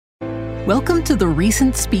Welcome to the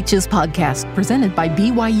Recent Speeches podcast presented by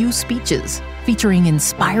BYU Speeches, featuring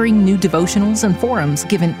inspiring new devotionals and forums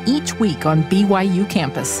given each week on BYU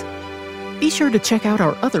campus. Be sure to check out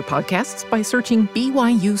our other podcasts by searching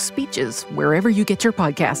BYU Speeches wherever you get your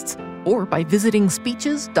podcasts, or by visiting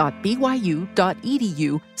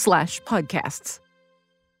speeches.byu.edu/podcasts.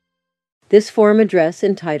 This forum address,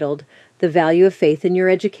 entitled The Value of Faith in Your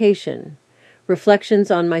Education,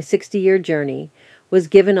 Reflections on My 60-Year Journey, was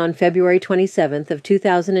given on February 27th of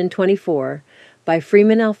 2024 by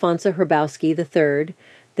Freeman Alphonsa Hrabowski III,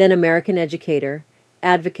 then American educator,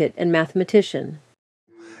 advocate, and mathematician.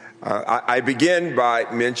 I begin by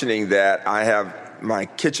mentioning that I have my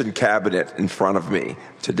kitchen cabinet in front of me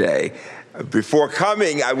today. Before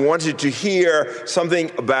coming, I wanted to hear something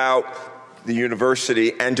about the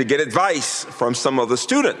university and to get advice from some of the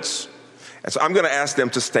students. And so I'm going to ask them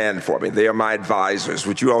to stand for me. They are my advisors.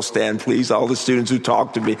 Would you all stand, please? All the students who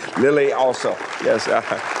talk to me. Lily also. Yes.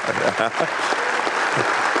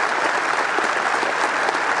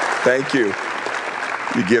 Thank you.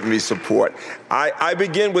 You give me support. I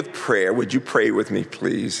begin with prayer. Would you pray with me,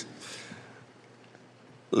 please?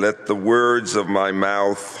 Let the words of my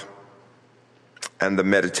mouth and the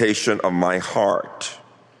meditation of my heart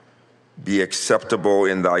be acceptable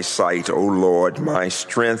in thy sight, O Lord, my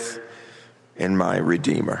strength and my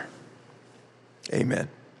Redeemer. Amen.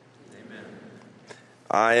 Amen.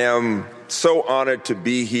 I am so honored to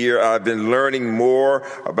be here. I've been learning more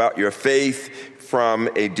about your faith from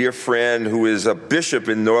a dear friend who is a bishop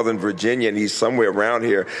in Northern Virginia, and he's somewhere around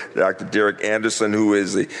here, Dr. Derek Anderson, who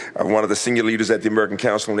is one of the senior leaders at the American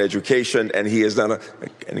Council on Education, and he has done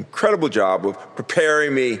an incredible job of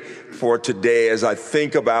preparing me for today as I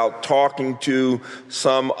think about talking to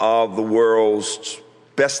some of the world's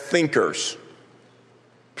best thinkers,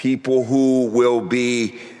 people who will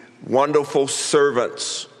be wonderful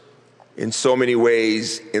servants in so many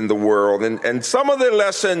ways in the world. And some of the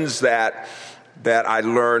lessons that I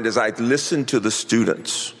learned as I listened to the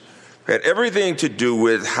students had everything to do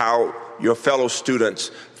with how your fellow students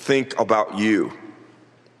think about you.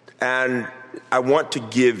 And I want to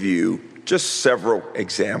give you just several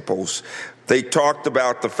examples. They talked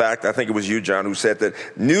about the fact, I think it was you, John, who said that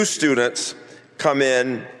new students come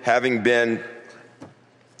in having been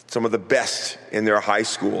some of the best in their high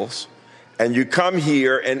schools, and you come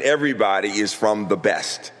here and everybody is from the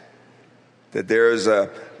best. That there's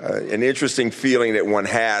an interesting feeling that one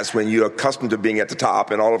has when you're accustomed to being at the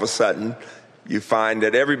top, and all of a sudden you find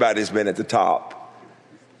that everybody's been at the top.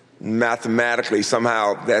 Mathematically,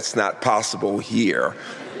 somehow that's not possible here,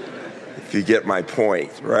 if you get my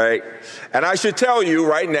point, right? And I should tell you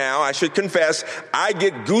right now, I should confess, I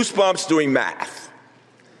get goosebumps doing math.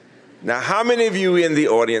 Now, how many of you in the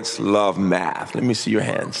audience love math? Let me see your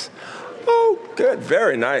hands. Oh, good.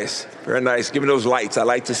 Very nice. Very nice. Give me those lights. I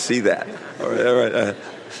like to see that. All right.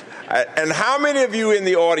 And how many of you in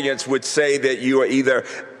the audience would say that you are either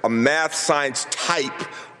a math science type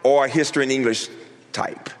or a history and English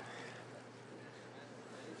type?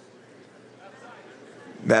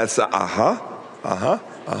 That's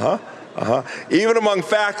Even among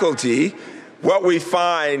faculty, what we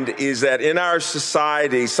find is that in our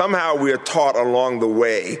society, somehow we are taught along the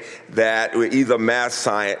way that we're either math,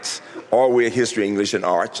 science, or we're history, English, and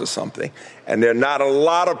arts or something. And there are not a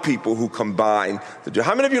lot of people who combine the two.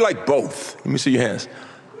 How many of you like both? Let me see your hands.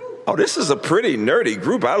 Oh, this is a pretty nerdy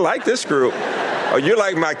group. I like this group. Oh, you're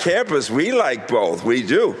like my campus. We like both. We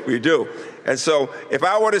do. And so if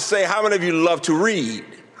I were to say, how many of you love to read?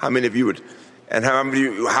 How many of you would, and how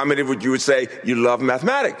many would you would say you love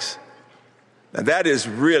mathematics? And that is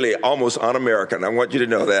really almost un-American. I want you to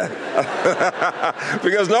know that.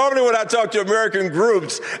 Because normally when I talk to American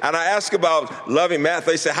groups and I ask about loving math,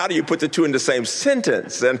 they say, how do you put the two in the same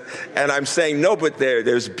sentence? And I'm saying, no, but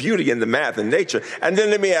there's beauty in the math and nature. And then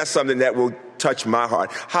let me ask something that will touch my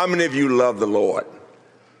heart. How many of you love the Lord?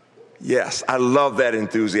 Yes, I love that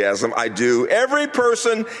enthusiasm. I do. Every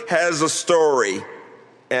person has a story.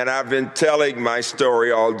 And I've been telling my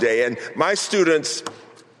story all day. And my students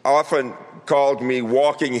often called me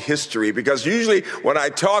walking history, because usually when I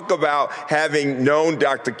talk about having known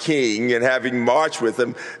Dr. King and having marched with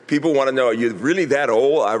him, people want to know, are you really that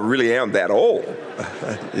old? I really am that old.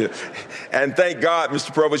 And thank God,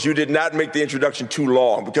 Mr. Provost, you did not make the introduction too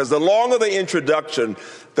long, because the longer the introduction,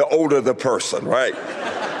 the older the person, right?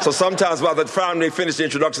 So sometimes by the time they finish the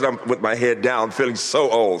introduction, I'm with my head down, feeling so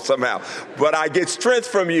old somehow. But I get strength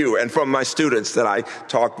from you and from my students that I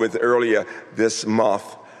talked with earlier this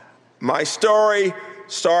month. My story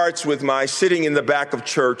starts with my sitting in the back of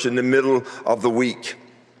church in the middle of the week.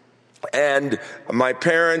 And my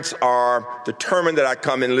parents are determined that I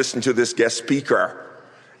come and listen to this guest speaker.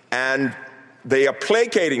 And they are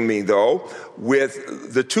placating me, though,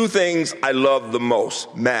 with the two things I love the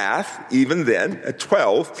most. Math, even then, at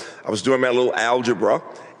 12, I was doing my little algebra,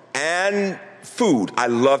 and food. I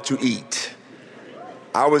love to eat.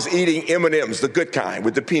 I was eating M&Ms, the good kind,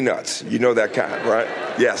 with the peanuts. You know that kind, right?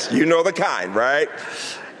 Yes, you know the kind, right?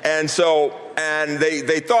 And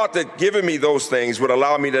they thought that giving me those things would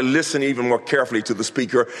allow me to listen even more carefully to the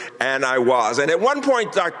speaker, and I was. And at one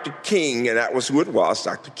point, Dr. King, and that was who it was,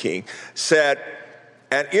 Dr. King, said,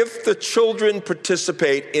 and if the children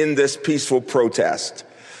participate in this peaceful protest,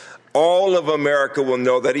 all of America will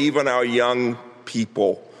know that even our young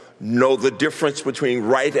people know the difference between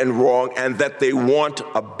right and wrong, and that they want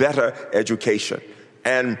a better education.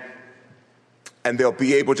 And they'll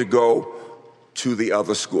be able to go to the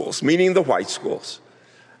other schools, meaning the white schools.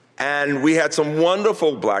 And we had some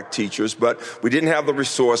wonderful black teachers, but we didn't have the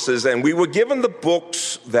resources, and we were given the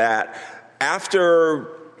books that after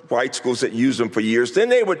white schools that used them for years, then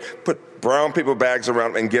they would put brown paper bags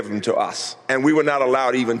around and give them to us. And we were not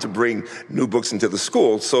allowed even to bring new books into the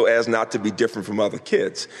school so as not to be different from other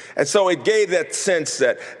kids. And so it gave that sense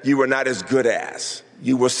that you were not as good as,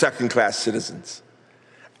 you were second-class citizens.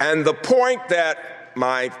 And the point that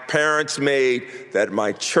my parents made, that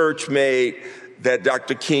my church made, that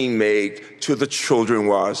Dr. King made to the children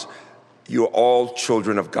was, you're all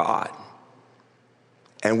children of God.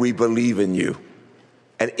 And we believe in you.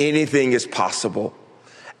 And anything is possible.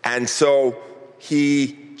 And so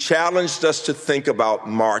he challenged us to think about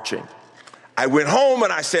marching. I went home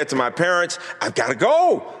and I said to my parents, I've got to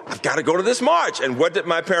go. I've got to go to this march. And what did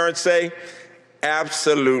my parents say?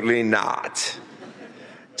 Absolutely not.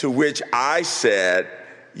 To which I said,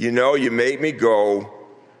 you know, you made me go.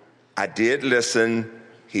 I did listen.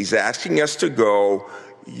 He's asking us to go.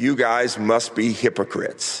 You guys must be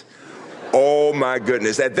hypocrites. Oh, my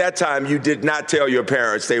goodness. At that time, you did not tell your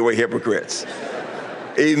parents they were hypocrites.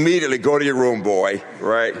 Immediately, go to your room, boy,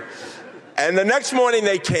 right? And the next morning,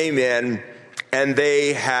 they came in, and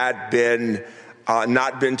they had been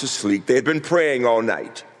not been to sleep. They had been praying all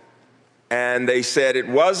night. And they said, it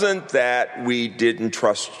wasn't that we didn't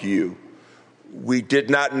trust you. We did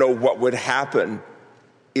not know what would happen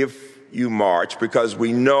if you march, because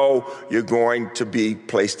we know you're going to be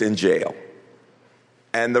placed in jail.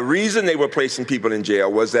 And the reason they were placing people in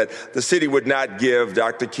jail was that the city would not give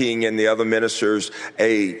Dr. King and the other ministers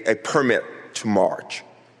a permit to march.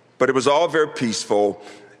 But it was all very peaceful.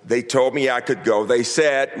 They told me I could go. They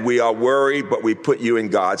said, we are worried, but we put you in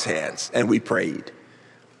God's hands. And we prayed.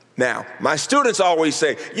 Now, my students always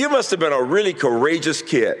say, you must have been a really courageous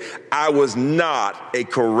kid. I was not a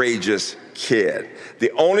courageous kid.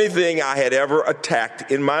 The only thing I had ever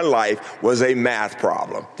attacked in my life was a math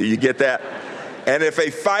problem. Do you get that? And if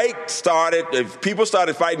if people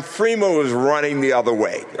started fighting, Freeman was running the other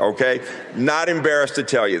way, okay? Not embarrassed to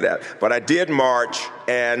tell you that. But I did march,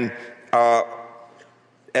 and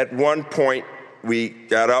at one point, we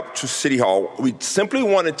got up to City Hall. We simply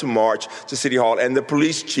wanted to march to City Hall, and the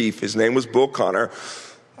police chief, his name was Bull Connor,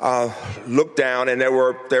 looked down, and there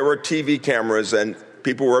were TV cameras, and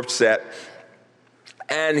people were upset.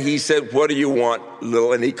 And he said, what do you want,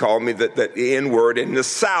 Lil? And he called me the N-word. In the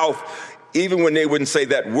South, even when they wouldn't say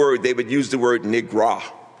that word, they would use the word Negro.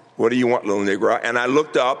 What do you want, little Negro? And I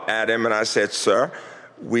looked up at him and I said, sir,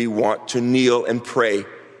 we want to kneel and pray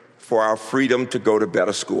for our freedom to go to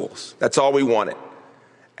better schools. That's all we wanted.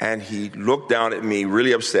 And he looked down at me,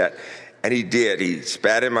 really upset, and he did. He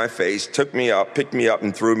spat in my face, took me up, picked me up,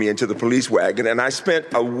 and threw me into the police wagon. And I spent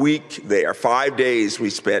a week there. 5 days we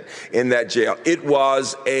spent in that jail. It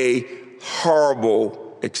was a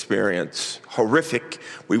horrible experience, horrific.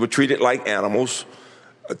 We were treated like animals.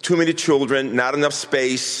 Too many children, not enough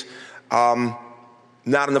space, not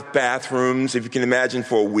enough bathrooms. If you can imagine,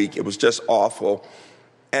 for a week, it was just awful.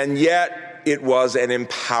 And yet, it was an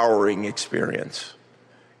empowering experience.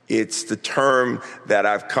 It's the term that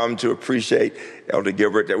I've come to appreciate, Elder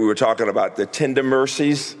Gilbert, that we were talking about, the tender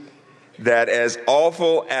mercies, that as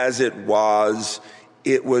awful as it was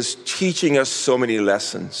teaching us so many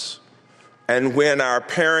lessons. And when our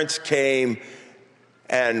parents came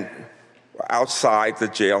and were outside the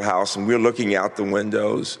jailhouse, and we're looking out the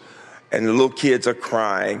windows, and the little kids are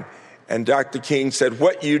crying, and Dr. King said,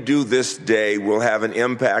 what you do this day will have an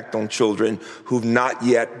impact on children who've not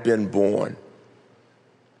yet been born.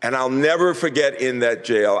 And I'll never forget, in that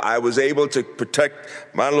jail, I was able to protect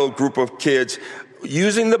my little group of kids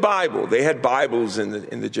using the Bible. They had Bibles in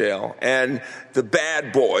the jail. And the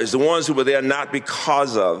bad boys, the ones who were there not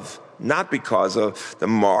because of not because of the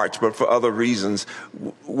march, but for other reasons,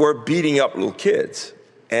 were beating up little kids.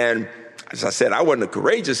 And as I said, I wasn't a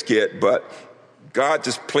courageous kid, but God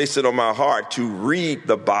just placed it on my heart to read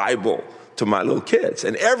the Bible to my little kids.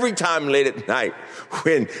 And every time late at night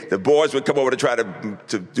when the boys would come over to try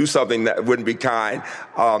to do something that wouldn't be kind,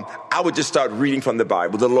 I would just start reading from the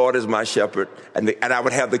Bible. The Lord is my shepherd. And I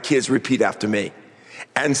would have the kids repeat after me.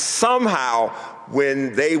 And somehow,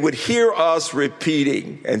 when they would hear us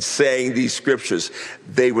repeating and saying these scriptures,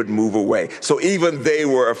 they would move away. So even they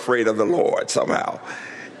were afraid of the Lord somehow.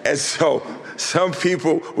 And so some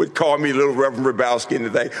people would call me little Reverend Hrabowski in the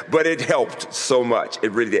day, but it helped so much.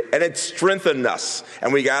 It really did. And it strengthened us.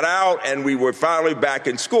 And we got out and we were finally back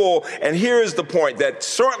in school. And here's the point, that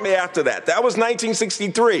shortly after that was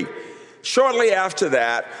 1963. Shortly after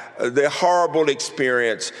that, the horrible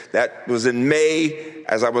experience that was in May,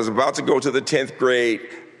 as I was about to go to the 10th grade,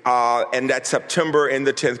 and that September in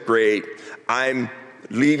the 10th grade, I'm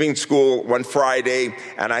leaving school one Friday,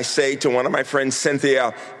 and I say to one of my friends,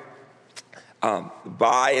 Cynthia,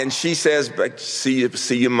 bye, and she says,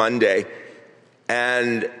 see you Monday.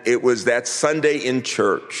 And it was that Sunday in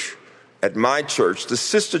church, at my church, the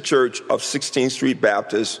sister church of 16th Street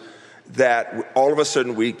Baptist, that all of a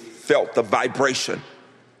sudden we felt the vibration,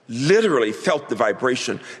 literally felt the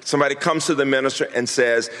vibration. Somebody comes to the minister and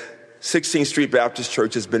says, 16th Street Baptist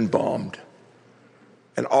Church has been bombed.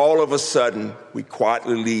 And all of a sudden, we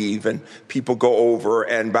quietly leave and people go over.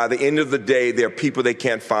 And by the end of the day, there are people they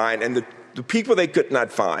can't find. And the people they could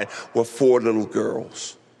not find were 4 little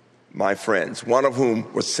girls, my friends, one of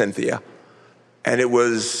whom was Cynthia. And it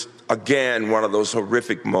was, again, one of those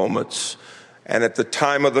horrific moments. And at the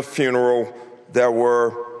time of the funeral, there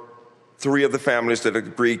were 3 of the families that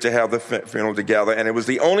agreed to have the funeral together. And it was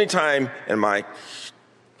the only time in my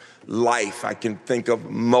life I can think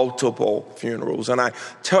of multiple funerals. And I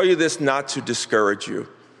tell you this not to discourage you,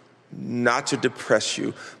 not to depress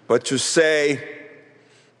you, but to say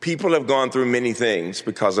people have gone through many things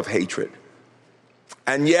because of hatred.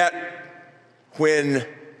 And yet, when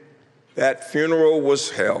that funeral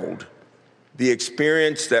was held, the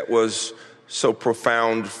experience that was so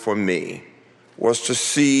profound for me was to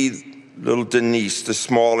see little Denise, the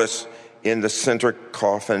smallest, in the center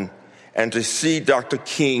coffin, and to see Dr.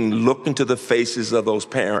 King look into the faces of those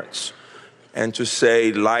parents and to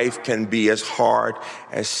say life can be as hard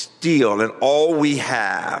as steel, and all we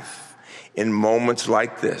have in moments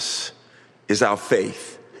like this is our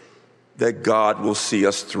faith that God will see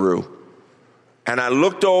us through. And I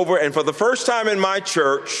looked over, and for the first time in my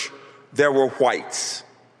church, there were white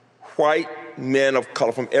men of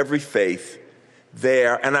color from every faith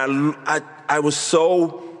there. And I was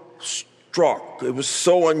so struck. It was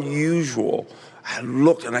so unusual. I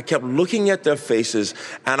looked and I kept looking at their faces,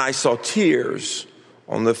 and I saw tears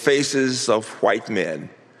on the faces of white men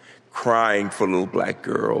crying for little black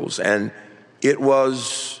girls. And it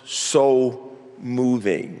was so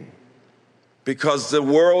moving, because the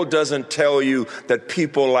world doesn't tell you that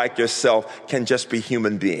people like yourself can just be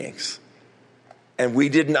human beings. And we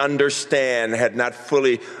didn't understand, had not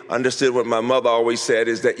fully understood what my mother always said,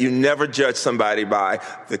 is that you never judge somebody by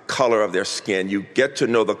the color of their skin. You get to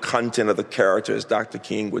know the content of the character, as Dr.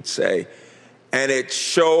 King would say. And it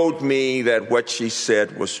showed me that what she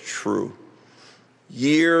said was true.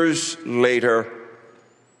 Years later,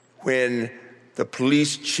 when the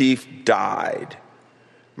police chief died,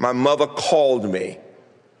 my mother called me.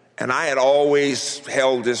 And I had always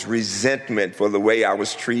held this resentment for the way I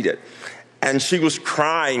was treated. And she was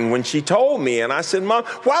crying when she told me. And I said, Mom,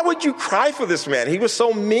 why would you cry for this man? He was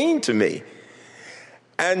so mean to me.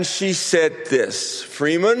 And she said this,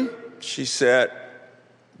 Freeman, she said,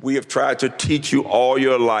 we have tried to teach you all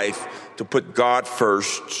your life to put God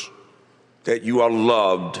first, that you are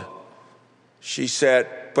loved. She said,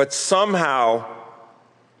 but somehow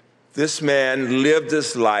this man lived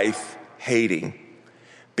his life hating,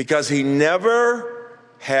 because he never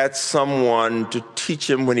had someone to teach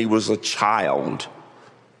him when he was a child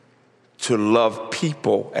to love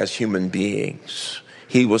people as human beings.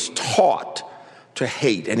 He was taught to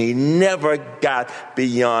hate, and he never got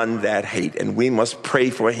beyond that hate. And we must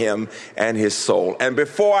pray for him and his soul. And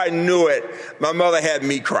before I knew it, my mother had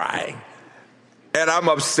me crying. And I'm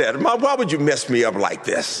upset. Mom, why would you mess me up like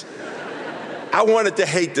this? I wanted to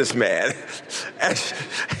hate this man.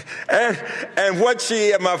 And what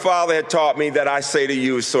she and my father had taught me that I say to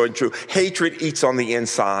you is so true. Hatred eats on the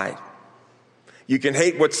inside. You can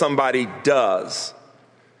hate what somebody does,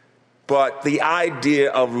 but the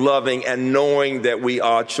idea of loving and knowing that we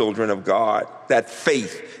are children of God, that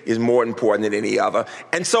faith is more important than any other.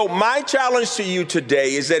 And so my challenge to you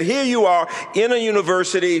today is that here you are in a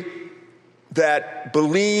university that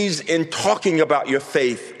believes in talking about your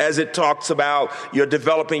faith as it talks about you're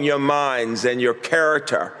developing your minds and your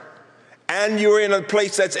character. And you're in a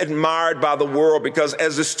place that's admired by the world because,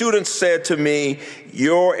 as the students said to me,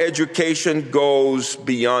 your education goes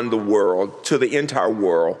beyond the world, to the entire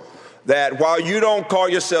world. That while you don't call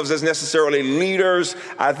yourselves as necessarily leaders,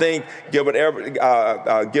 I think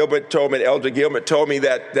Elder Gilbert told me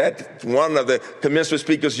that one of the commencement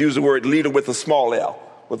speakers used the word leader with a small L,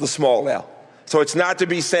 So it's not to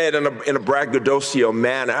be said in a braggadocio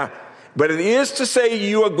manner, but it is to say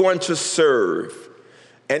you are going to serve.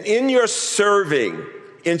 And in your serving,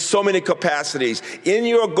 in so many capacities, in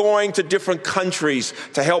your going to different countries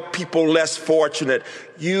to help people less fortunate,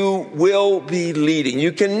 you will be leading.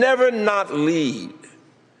 You can never not lead.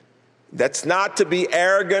 That's not to be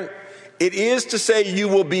arrogant. It is to say you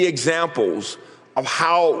will be examples of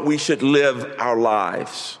how we should live our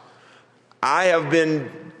lives. I have been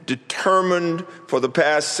determined for the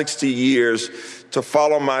past 60 years to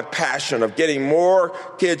follow my passion of getting more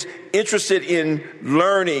kids interested in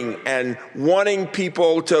learning and wanting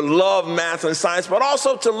people to love math and science, but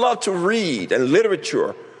also to love to read and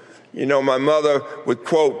literature. You know, my mother would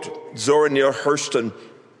quote Zora Neale Hurston.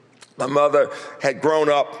 My mother had grown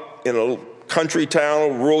up in a country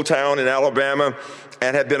town, a rural town in Alabama,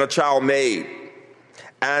 and had been a child maid.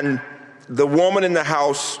 And the woman in the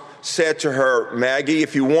house said to her, Maggie,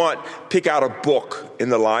 if you want, pick out a book in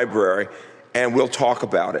the library and we'll talk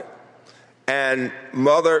about it. And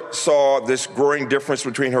mother saw this growing difference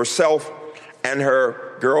between herself and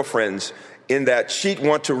her girlfriends in that she'd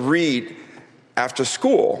want to read after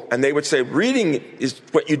school. And they would say, reading is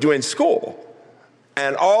what you do in school.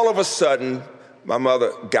 And all of a sudden, my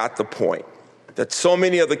mother got the point that so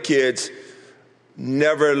many of the kids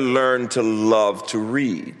never learn to love to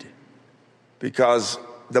read, because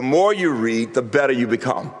the more you read, the better you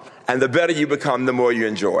become. And the better you become, the more you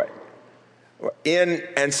enjoy it.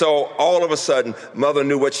 And so all of a sudden, mother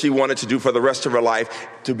knew what she wanted to do for the rest of her life,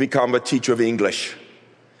 to become a teacher of English.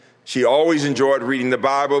 She always enjoyed reading the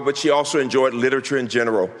Bible, but she also enjoyed literature in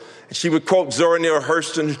general. And she would quote Zora Neale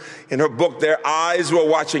Hurston in her book, Their Eyes Were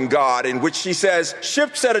Watching God, in which she says,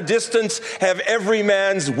 ships at a distance have every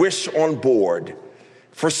man's wish on board.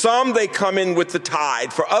 For some, they come in with the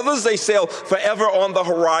tide. For others, they sail forever on the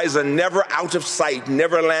horizon, never out of sight,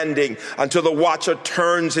 never landing, until the watcher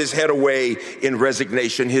turns his head away in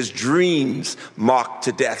resignation, his dreams mocked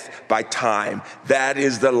to death by time. That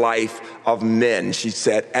is the life of men, she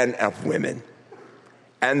said, and of women.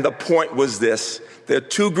 And the point was this: there are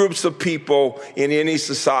two groups of people in any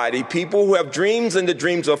society, people who have dreams and the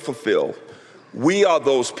dreams are fulfilled. We are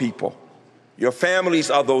those people. Your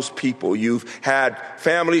families are those people. You've had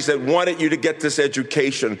families that wanted you to get this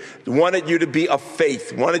education, wanted you to be of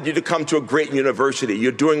faith, wanted you to come to a great university.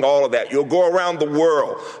 You're doing all of that. You'll go around the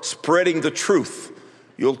world spreading the truth.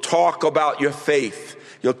 You'll talk about your faith.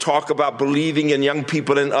 You'll talk about believing in young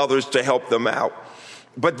people and others to help them out.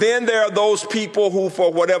 But then there are those people who,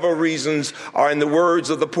 for whatever reasons, are, in the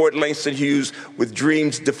words of the poet Langston Hughes, with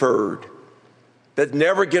dreams deferred, that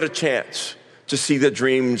never get a chance to see their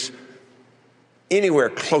dreams anywhere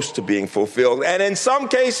close to being fulfilled. And in some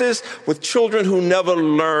cases, with children who never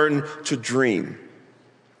learn to dream.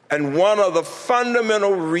 And one of the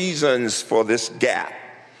fundamental reasons for this gap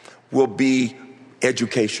will be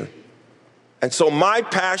education. And so my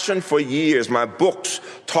passion for years, my books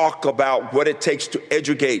talk about what it takes to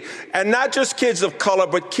educate. And not just kids of color,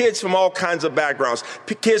 but kids from all kinds of backgrounds,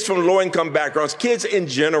 kids from low-income backgrounds, kids in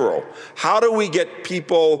general. How do we get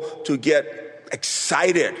people to get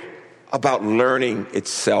excited about learning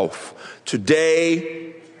itself?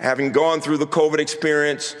 Today, having gone through the COVID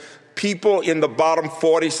experience, people in the bottom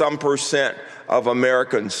 40-some% of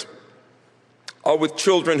Americans are with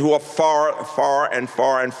children who are further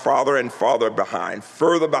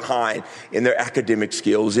behind in their academic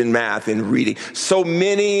skills, in math, in reading. So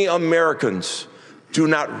many Americans do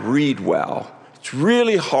not read well. It's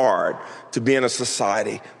really hard to be in a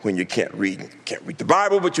society when you can't read. You can't read the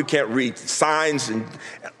Bible, but you can't read signs and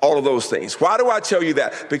all of those things. Why do I tell you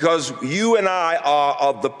that? Because you and I are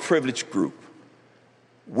of the privileged group.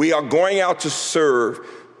 We are going out to serve,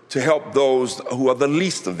 to help those who are the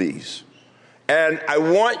least of these. And I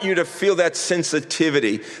want you to feel that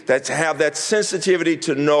sensitivity, to have that sensitivity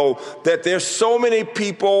to know that there's so many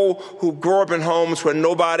people who grow up in homes where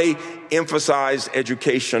nobody emphasized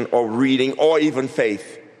education or reading or even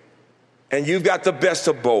faith. And you've got the best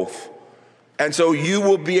of both. And so you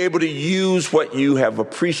will be able to use what you have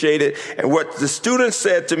appreciated. And what the students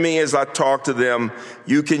said to me as I talked to them,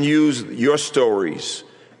 you can use your stories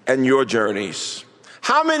and your journeys.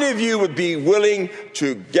 How many of you would be willing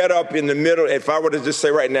to get up in the middle? If I were to just say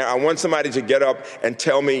right now, I want somebody to get up and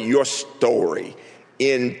tell me your story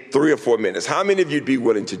in 3 or 4 minutes. How many of you would be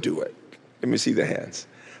willing to do it? Let me see the hands.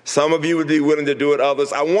 Some of you would be willing to do it,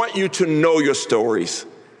 others. I want you to know your stories.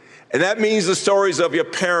 And that means the stories of your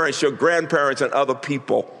parents, your grandparents, and other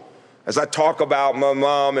people. As I talk about my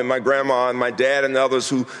mom and my grandma and my dad and others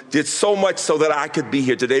who did so much so that I could be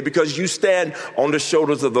here today, because you stand on the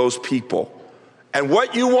shoulders of those people. And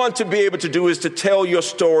what you want to be able to do is to tell your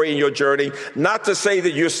story and your journey, not to say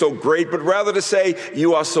that you're so great, but rather to say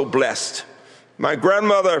you are so blessed. My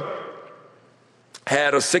grandmother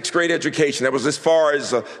had a 6th grade education. That was as far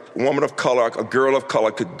as a woman of color, a girl of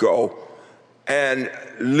color could go. And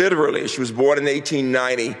literally, she was born in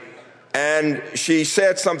 1890. And she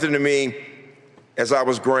said something to me as I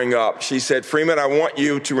was growing up. She said, "Freeman, I want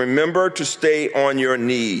you to remember to stay on your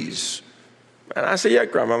knees." And I said, "Yeah,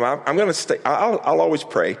 Grandma, I'm going to stay. I'll always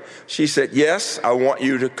pray." She said, "Yes, I want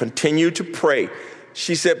you to continue to pray."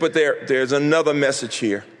 She said, "But there's another message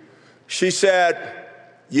here." She said,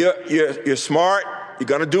 you're smart. You're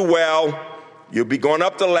going to do well. You'll be going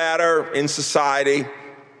up the ladder in society.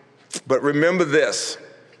 But remember this,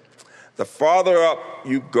 the farther up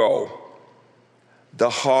you go, the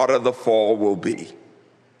harder the fall will be.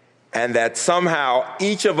 And that somehow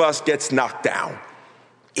each of us gets knocked down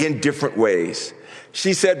in different ways.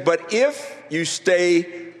 She said, but if you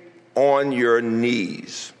stay on your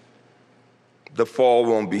knees, the fall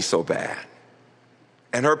won't be so bad.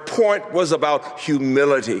 And her point was about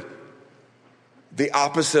humility, the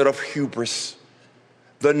opposite of hubris.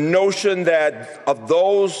 The notion that of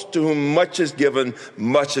those to whom much is given,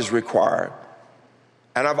 much is required.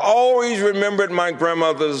 And I've always remembered my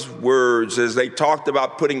grandmother's words as they talked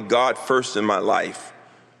about putting God first in my life.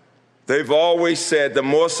 They've always said the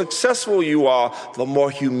more successful you are, the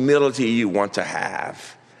more humility you want to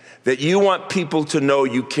have. That you want people to know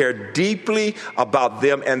you care deeply about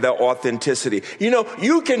them and their authenticity. You know,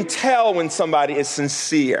 you can tell when somebody is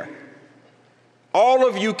sincere. All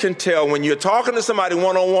of you can tell when you're talking to somebody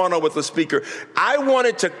one-on-one or with a speaker. I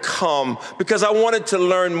wanted to come because I wanted to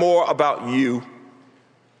learn more about you.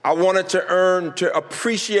 I wanted to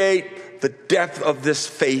appreciate the depth of this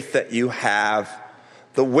faith that you have,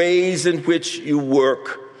 the ways in which you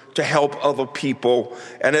work to help other people.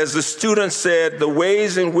 And as the student said, the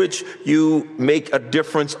ways in which you make a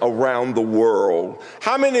difference around the world.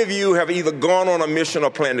 How many of you have either gone on a mission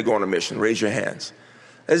or plan to go on a mission? Raise your hands.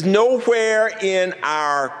 There's nowhere in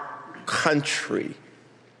our country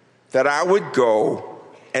that I would go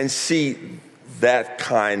and see that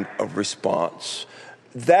kind of response.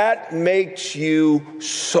 That makes you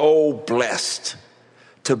so blessed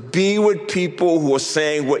to be with people who are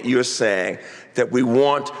saying what you're saying, that we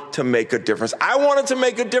want to make a difference. I wanted to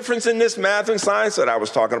make a difference in this math and science that I was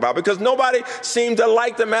talking about because nobody seemed to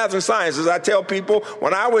like the math and science. As I tell people,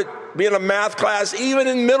 when I would be in a math class, even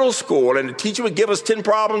in middle school, and the teacher would give us 10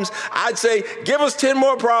 problems, I'd say, "Give us 10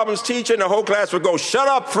 more problems, teacher," and the whole class would go, "Shut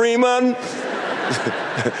up, Freeman."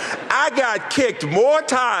 I got kicked more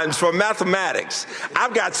times for mathematics.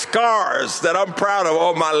 I've got scars that I'm proud of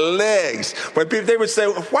on my legs. When people, they would say,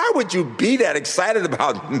 "Why would you be that excited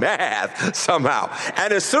about math somehow?"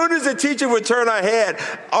 And as soon as the teacher would turn her head,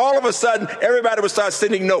 all of a sudden, everybody would start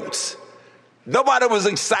sending notes. Nobody was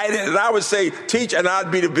excited, and I would say, "Teach," and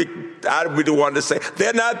I'd be the one to say,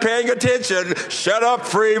 "They're not paying attention. Shut up,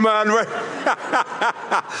 Freeman."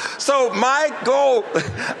 So my goal,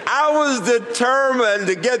 I was determined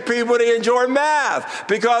to get people to enjoy math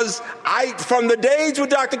because from the days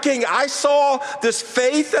with Dr. King, I saw this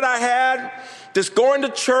faith that I had, this going to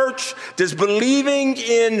church, this believing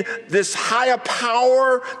in this higher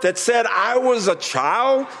power that said I was a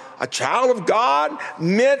child of God,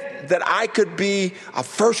 meant that I could be a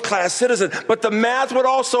first-class citizen. But the math would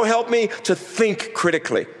also help me to think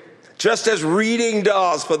critically, just as reading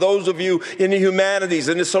does for those of you in the humanities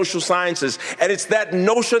and the social sciences. And it's that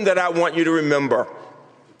notion that I want you to remember,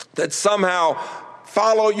 that somehow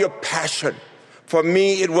follow your passion. For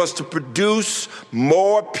me, it was to produce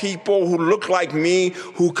more people who looked like me,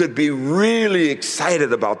 who could be really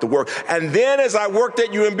excited about the work. And then as I worked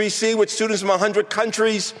at UMBC with students from 100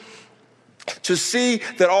 countries, to see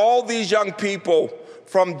that all these young people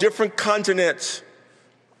from different continents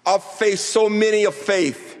of faith, so many of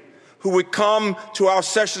faith, who would come to our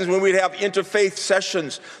sessions when we'd have interfaith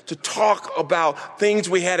sessions to talk about things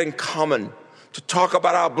we had in common, to talk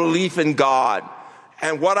about our belief in God.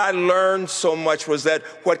 And what I learned so much was that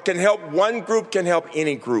what can help one group can help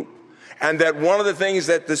any group. And that one of the things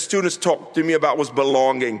that the students talked to me about was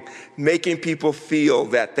belonging, making people feel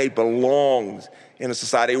that they belong in a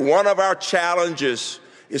society. One of our challenges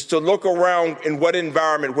is to look around in what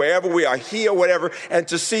environment, wherever we are, here, whatever, and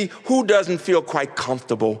to see who doesn't feel quite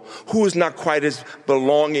comfortable, who is not quite as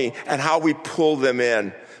belonging, and how we pull them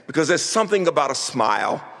in. Because there's something about a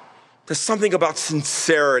smile, there's something about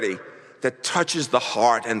sincerity that touches the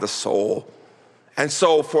heart and the soul. And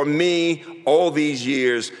so for me, all these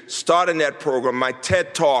years, starting that program, my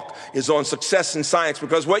TED Talk is on success in science,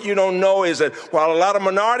 because what you don't know is that while a lot of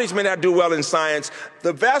minorities may not do well in science,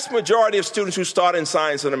 the vast majority of students who start in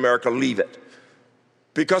science in America leave it.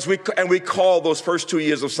 Because we call those first 2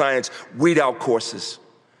 years of science weed out courses.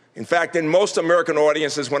 In fact, in most American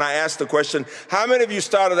audiences, when I ask the question, how many of you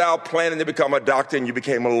started out planning to become a doctor and you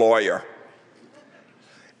became a lawyer?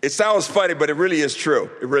 It sounds funny, but it really is true.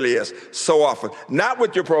 It really is. So often. Not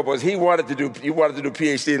with your purpose. He wanted to do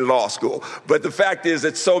PhD in law school. But the fact is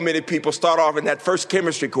that so many people start off in that first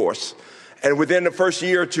chemistry course, and within the first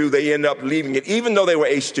year or two, they end up leaving it, even though they were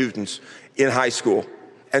A students in high school.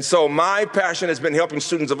 And so my passion has been helping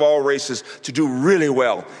students of all races to do really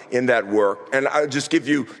well in that work. And I'll just give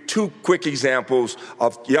you two quick examples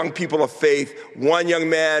of young people of faith. One young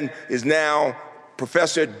man is now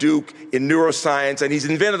professor at Duke in neuroscience, and he's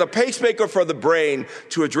invented a pacemaker for the brain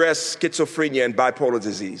to address schizophrenia and bipolar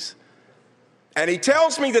disease. And he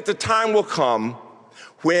tells me that the time will come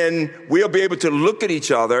when we'll be able to look at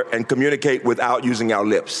each other and communicate without using our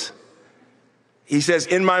lips. He says,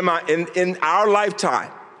 in my mind, in our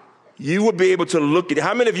lifetime, you will be able to look at,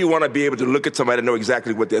 how many of you want to be able to look at somebody and know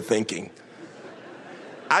exactly what they're thinking?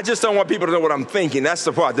 I just don't want people to know what I'm thinking. That's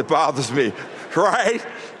the part that bothers me, right?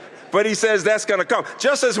 But he says that's going to come.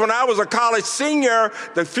 Just as when I was a college senior,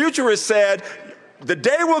 the futurist said, the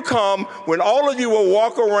day will come when all of you will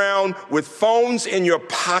walk around with phones in your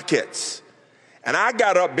pockets. And I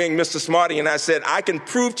got up being Mr. Smarty and I said, I can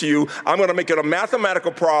prove to you, I'm going to make it a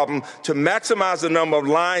mathematical problem to maximize the number of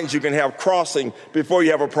lines you can have crossing before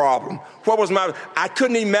you have a problem. I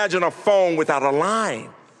couldn't imagine a phone without a line.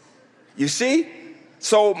 You see?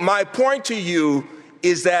 So my point to you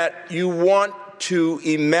is that you want to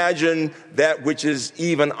imagine that which is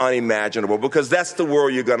even unimaginable, because that's the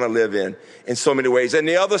world you're going to live in so many ways. And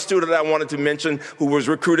the other student I wanted to mention, who was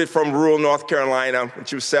recruited from rural North Carolina when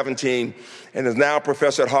she was 17 and is now a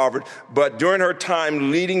professor at Harvard, but during her time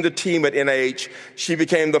leading the team at NIH, she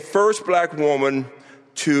became the first black woman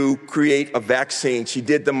to create a vaccine. She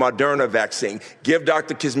did the Moderna vaccine. Give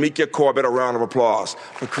Dr. Kizzmekia Corbett a round of applause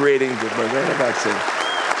for creating the Moderna vaccine.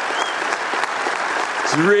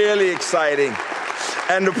 It's really exciting.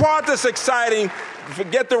 And the part that's exciting,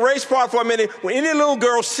 forget the race part for a minute, when any little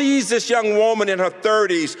girl sees this young woman in her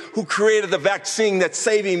 30s who created the vaccine that's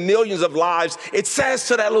saving millions of lives, it says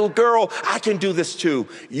to that little girl, I can do this too.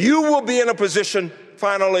 You will be in a position,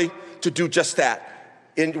 finally, to do just that.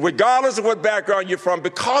 Regardless of what background you're from,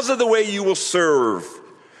 because of the way you will serve,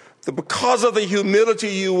 because of the humility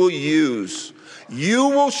you will use, you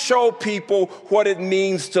will show people what it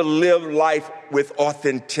means to live life with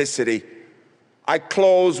authenticity. I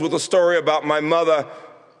close with a story about my mother,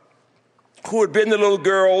 who had been the little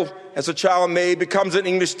girl as a child maid, becomes an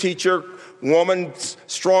English teacher, woman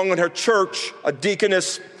strong in her church, a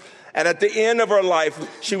deaconess. And at the end of her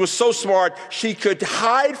life, she was so smart, she could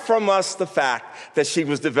hide from us the fact that she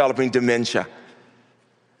was developing dementia.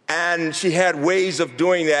 And she had ways of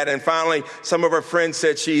doing that. And finally, some of her friends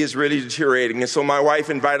said she is really deteriorating. And so my wife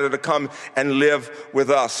invited her to come and live with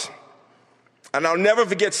us. And I'll never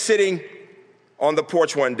forget sitting on the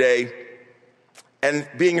porch one day and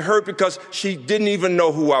being hurt because she didn't even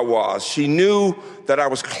know who I was. She knew that I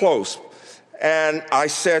was close. And I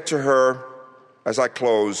said to her as I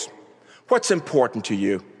closed, what's important to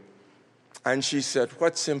you? And she said,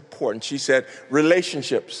 what's important? She said,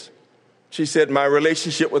 relationships. She said, my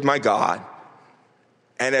relationship with my God.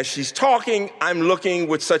 And as she's talking, I'm looking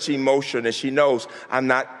with such emotion, as she knows I'm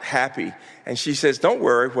not happy. And she says, don't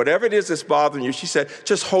worry, whatever it is that's bothering you, she said,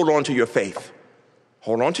 just hold on to your faith.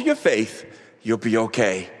 Hold on to your faith, you'll be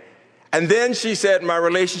okay. And then she said, my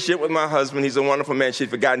relationship with my husband, he's a wonderful man. She'd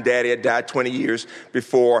forgotten Daddy had died 20 years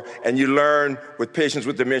before. And you learn with patients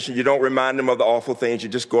with dementia, you don't remind them of the awful things, you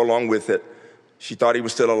just go along with it. She thought he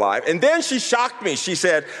was still alive. And then she shocked me. She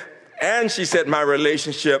said, my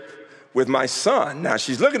relationship with my son. Now,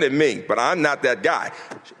 she's looking at me, but I'm not that guy.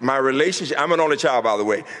 My relationship, I'm an only child, by the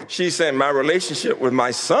way. She's saying my relationship with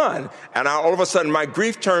my son, and all of a sudden my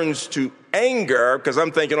grief turns to anger because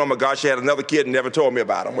I'm thinking, oh my gosh, she had another kid and never told me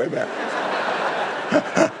about him. Wait a minute.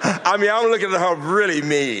 I mean, I'm looking at her really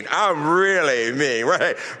mean. I'm really mean,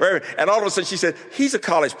 right? And all of a sudden she said, he's a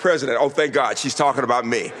college president. Oh, thank God, she's talking about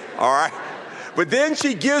me, all right? But then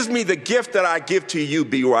she gives me the gift that I give to you,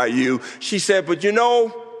 BYU. She said, but you know,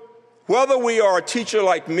 whether we are a teacher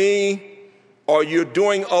like me or you're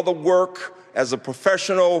doing other work as a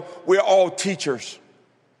professional, we're all teachers.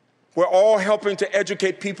 We're all helping to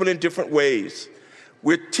educate people in different ways.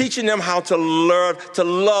 We're teaching them how to learn, to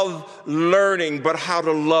love learning, but how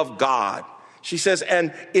to love God. She says,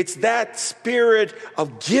 and it's that spirit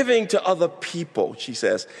of giving to other people, she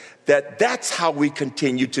says, that's how we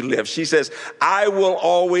continue to live. She says, I will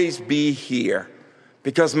always be here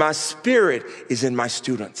because my spirit is in my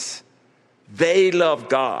students. They love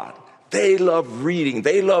God. They love reading.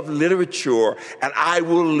 They love literature, and I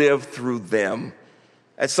will live through them.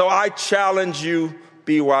 And so I challenge you,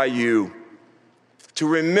 BYU, to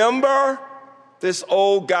remember this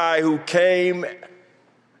old guy who came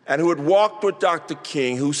and who had walked with Dr.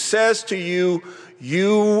 King, who says to you,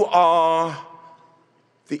 you are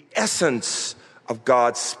the essence of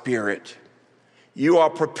God's Spirit. You are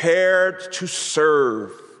prepared to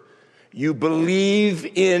serve. You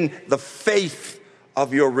believe in the faith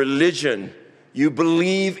of your religion. You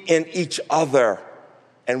believe in each other.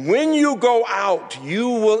 And when you go out, you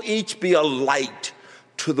will each be a light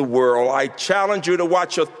to the world. I challenge you to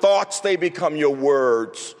watch your thoughts, they become your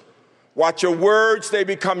words. Watch your words, they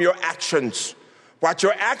become your actions. Watch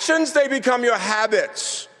your actions, they become your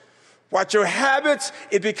habits. Watch your habits,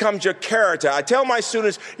 it becomes your character. I tell my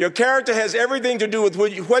students, your character has everything to do with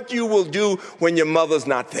what you will do when your mother's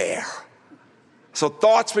not there. So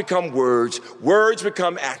thoughts become words, words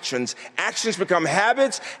become actions, actions become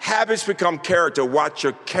habits, habits become character. Watch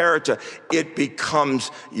your character, it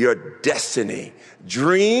becomes your destiny.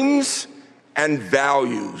 Dreams and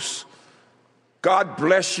values. God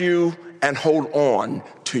bless you and hold on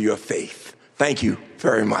to your faith. Thank you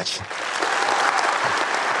very much.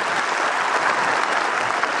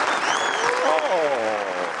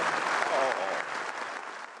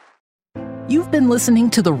 You've been listening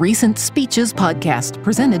to the Recent Speeches podcast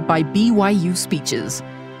presented by BYU Speeches.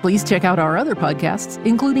 Please check out our other podcasts,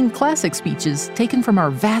 including classic speeches taken from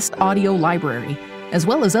our vast audio library, as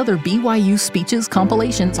well as other BYU Speeches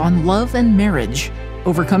compilations on love and marriage,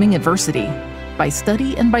 overcoming adversity, by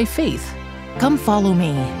study and by faith. Come follow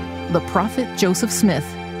me, the prophet Joseph Smith,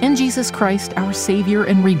 and Jesus Christ, our Savior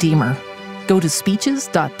and Redeemer. Go to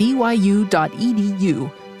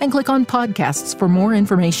speeches.byu.edu and click on podcasts for more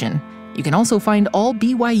information. You can also find all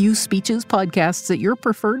BYU Speeches podcasts at your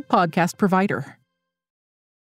preferred podcast provider.